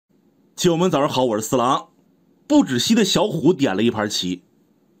棋友们早上好，我是四郎。不止息的小虎点了一盘棋。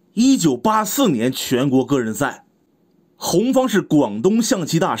1984年全国个人赛，红方是广东象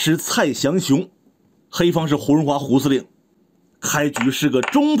棋大师蔡祥雄，黑方是胡润华胡司令。开局是个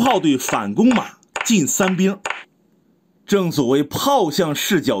中炮对反攻马进三兵，正所谓炮象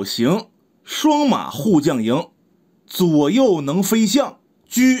视角形，双马互将赢，左右能飞象，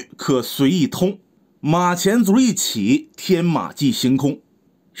车可随意通，马前卒一起，天马即行空。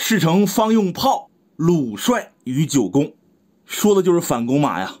事成方用炮，鲁帅于九宫，说的就是反攻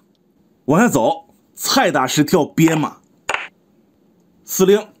马呀。往下走，蔡大师跳边马，司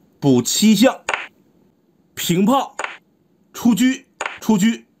令补七象，平炮，出车，出车，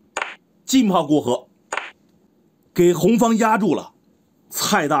进炮过河，给红方压住了。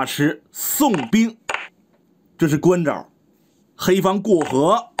蔡大师送兵，这是关招。黑方过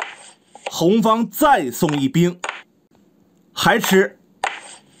河，红方再送一兵，还吃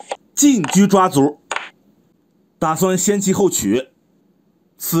进车抓卒，打算先弃后取。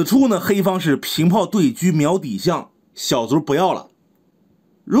此处呢，黑方是平炮对车瞄底象，小卒不要了。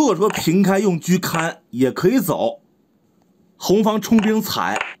如果说平开用车看也可以走，红方冲兵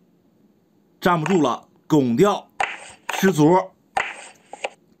踩，站不住了，拱掉吃卒。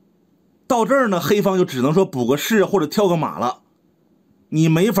到这儿呢，黑方就只能说补个士或者跳个马了，你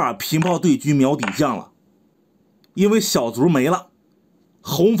没法平炮对车瞄底象了，因为小卒没了。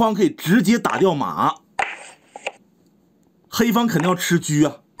红方可以直接打掉马，黑方肯定要吃车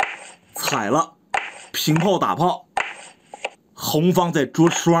啊，踩了，平炮打炮，红方再捉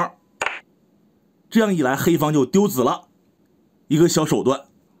双，这样一来黑方就丢子了。一个小手段。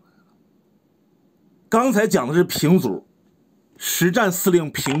刚才讲的是平卒，实战司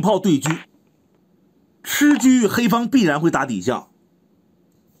令平炮对车，吃车黑方必然会打底象，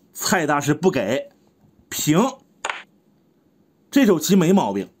蔡大师不给，平。这手棋没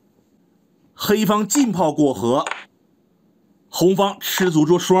毛病，黑方进炮过河，红方吃卒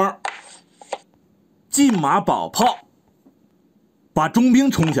捉双，进马保炮，把中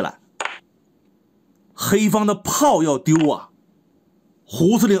兵冲起来。黑方的炮要丢啊，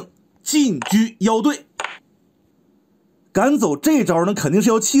胡司令进车腰对，敢走这招呢，肯定是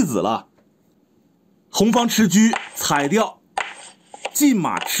要弃子了。红方吃车踩掉，进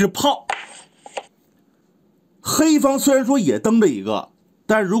马吃炮。黑方虽然说也蹬着一个，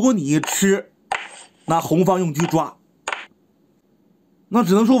但如果你一吃，那红方用车抓，那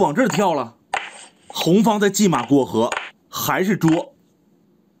只能说往这儿跳了。红方再进马过河，还是捉，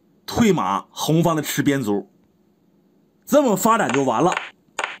退马，红方的吃边卒，这么发展就完了。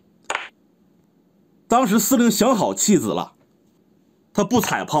当时司令想好弃子了，他不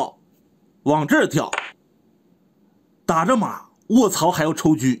踩炮，往这儿跳，打着马卧槽还要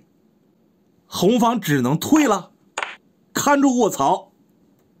抽车，红方只能退了，看住卧槽。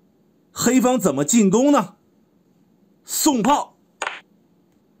黑方怎么进攻呢？送炮，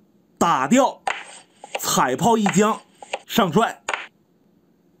打掉，踩炮一将，上帅，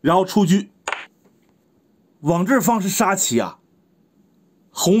然后出车。往这方是杀棋啊，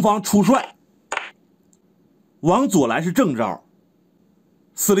红方出帅，往左来是正招，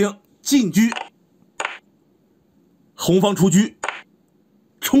司令进车，红方出车，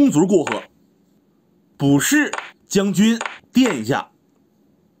冲卒过河，补士将军垫一下，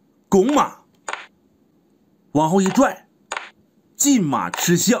拱马，往后一拽，进马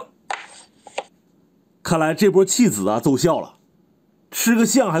吃象。看来这波弃子啊奏效了，吃个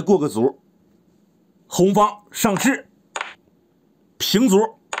象还过个卒。红方上士，平卒，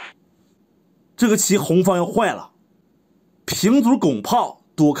这个棋红方要坏了。平卒拱炮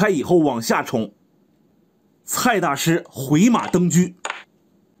躲开以后往下冲，蔡大师回马登车，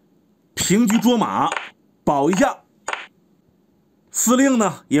平车捉马保一下。司令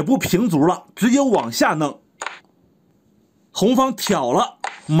呢也不平卒了，直接往下弄。红方挑了，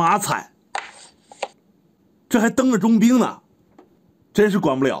马踩，这还蹬着中兵呢，真是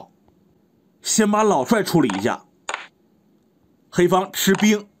管不了。先把老帅处理一下。黑方吃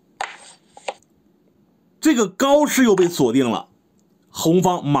兵，这个高士又被锁定了。红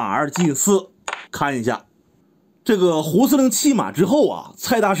方马二进四，看一下这个胡司令弃马之后啊，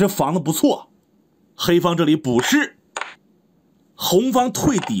蔡大师防的不错。黑方这里补士，红方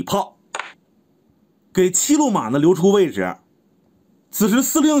退底炮，给七路马呢留出位置。此时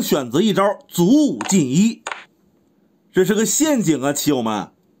司令选择一招卒5进1，这是个陷阱啊，棋友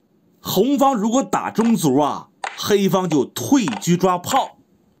们。红方如果打中卒啊，黑方就退车抓炮，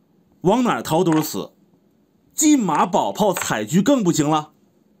往哪儿逃都是死。进马保炮踩车更不行了，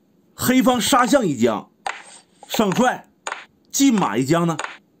黑方杀象一将，上帅，进马一将呢，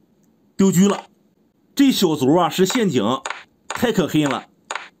丢车了。这小卒啊是陷阱，太可黑了。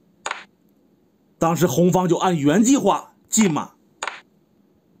当时红方就按原计划进马，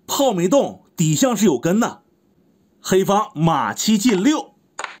炮没动，底象是有根的。黑方马7进6，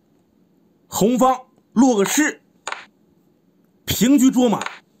红方落个士，平车捉马，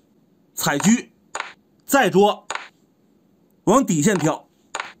踩车，再捉，往底线跳，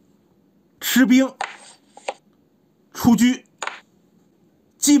吃兵，出车，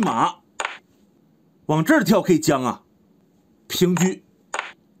进马，往这儿跳可以将啊，平车。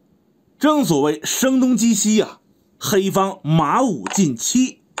正所谓声东击西呀，黑方马5进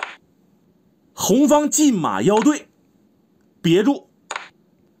7，红方进马腰对，别住，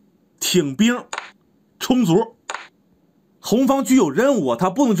挺兵，冲卒。红方具有任务啊，他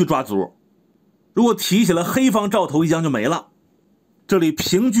不能去抓卒，如果提起了黑方照头一将就没了。这里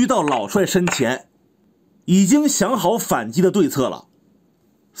平车到老帅身前，已经想好反击的对策了。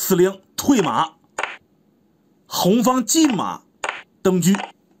司令退马，红方进马登车，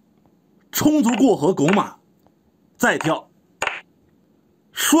冲卒过河拱马，再跳，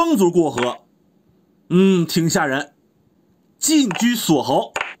双卒过河，挺吓人。进车锁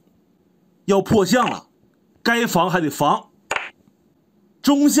喉，要破象了，该防还得防。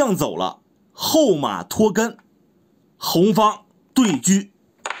中象走了，后马脱根，红方对车，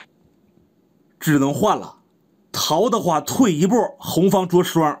只能换了。逃的话退一步，红方捉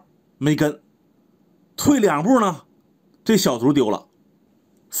双没根，退2步呢，这小卒丢了。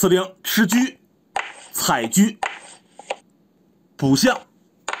司令吃车，踩车，补象。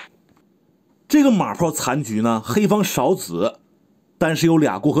这个马炮残局呢，黑方少子，但是有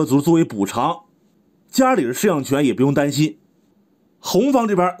俩过河卒作为补偿，家里的饲养权也不用担心。红方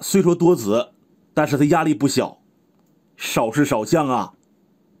这边虽说多子，但是他压力不小，少是少将啊。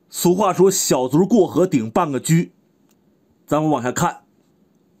俗话说小卒过河顶半个车。咱们往下看，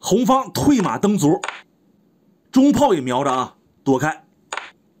红方退马登卒，中炮也瞄着啊，躲开。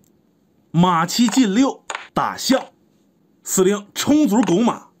马7进6，打象，司令冲卒拱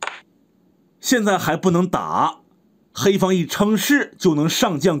马。现在还不能打，黑方一称士就能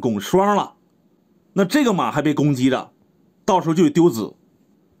上将拱双了，那这个马还被攻击着，到时候就得丢子，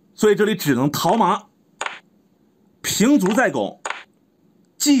所以这里只能逃马，平卒再拱，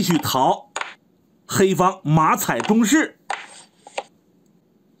继续逃。黑方马踩中士，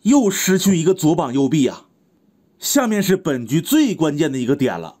又失去一个左膀右臂啊。下面是本局最关键的一个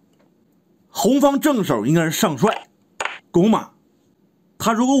点了，红方正手应该是上帅拱马，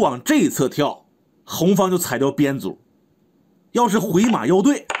他如果往这一侧跳，红方就踩掉边卒，要是回马腰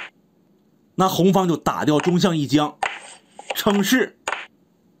对，那红方就打掉中象一将，称士，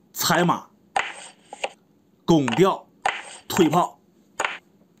踩马，拱掉，退炮。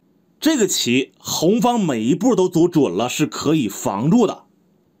这个棋红方每一步都走准了，是可以防住的。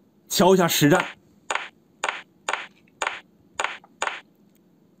瞧一下实战，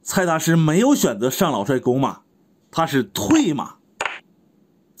蔡大师没有选择上老帅拱马，他是退马，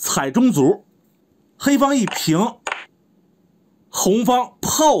踩中卒，黑方一平，红方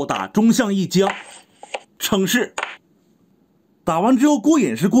炮打中象一将，称士。打完之后过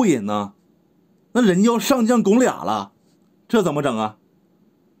瘾是过瘾呢，那人家要上将拱俩了，这怎么整啊？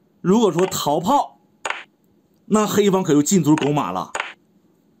如果说逃炮，那黑方可就进卒拱马了，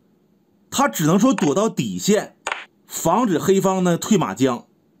他只能说躲到底线，防止黑方呢退马将，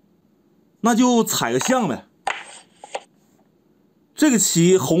那就踩个象呗。这个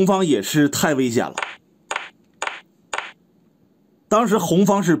棋红方也是太危险了。当时红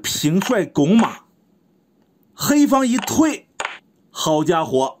方是平帅拱马，黑方一退，好家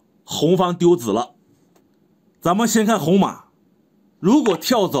伙，红方丢子了。咱们先看红马，如果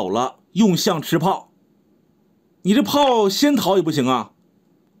跳走了，用象吃炮，你这炮先逃也不行啊，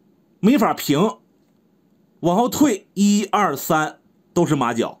没法平。往后退1、2、3都是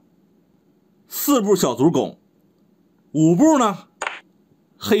马脚，4步小卒拱，5步呢，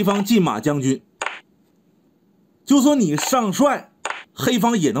黑方进马将军。就说你上帅，黑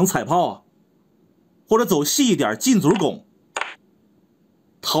方也能踩炮啊，或者走细一点进卒拱，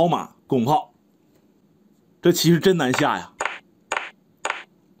逃马拱炮，这棋是真难下呀。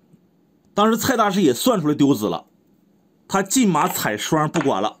当时蔡大师也算出来丢子了，他进马踩双不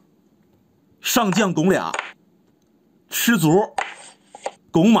管了，上将拱俩，吃卒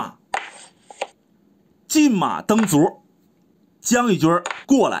拱马，进马登卒，将一军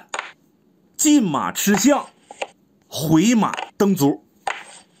过来，进马吃象，回马登卒。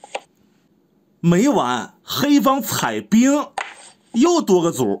没完，黑方踩兵，又多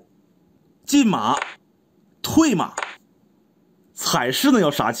个卒，进马退马，踩士呢要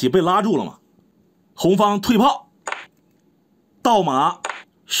杀棋，被拉住了嘛。红方退炮，倒马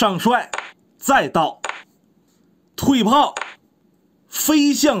上帅，再倒，退炮，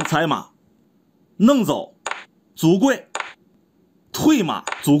飞象踩马，弄走，卒桂，退马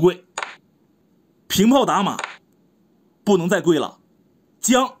卒桂，平炮打马，不能再桂了，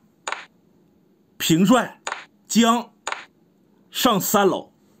将，平帅，将，上3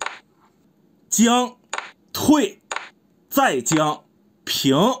楼，将，退，再将，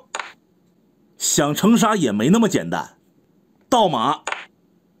平，想成杀也没那么简单，倒马，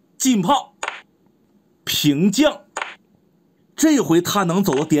进炮，平将，这回他能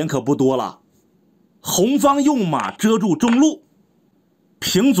走的点可不多了。红方用马遮住中路，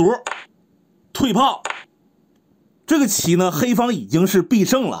平卒，退炮。这个棋呢，黑方已经是必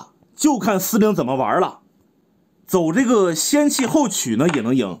胜了，就看司令怎么玩了。走这个先弃后取呢，也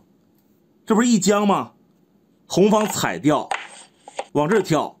能赢。这不是一将吗？红方踩掉，往这儿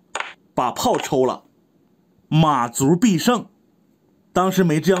跳，把炮抽了，马卒必胜。当时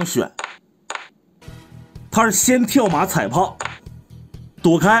没这样选，他是先跳马踩炮，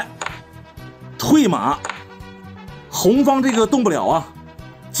躲开，退马，红方这个动不了啊，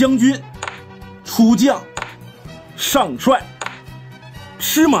将军出将上帅，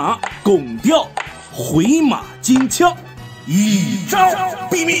吃马拱吊，回马金枪，一招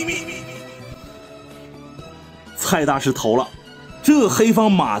毙命。蔡大师投了，这黑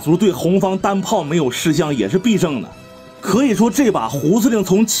方马卒对红方单炮没有失将也是必胜的。可以说这把胡司令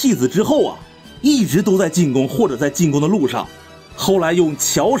从弃子之后啊，一直都在进攻或者在进攻的路上。后来用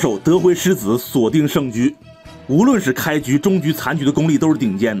巧手得回失子锁定胜局，无论是开局、中局、残局的功力都是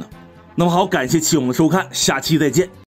顶尖的。那么好，感谢棋友们的收看，下期再见。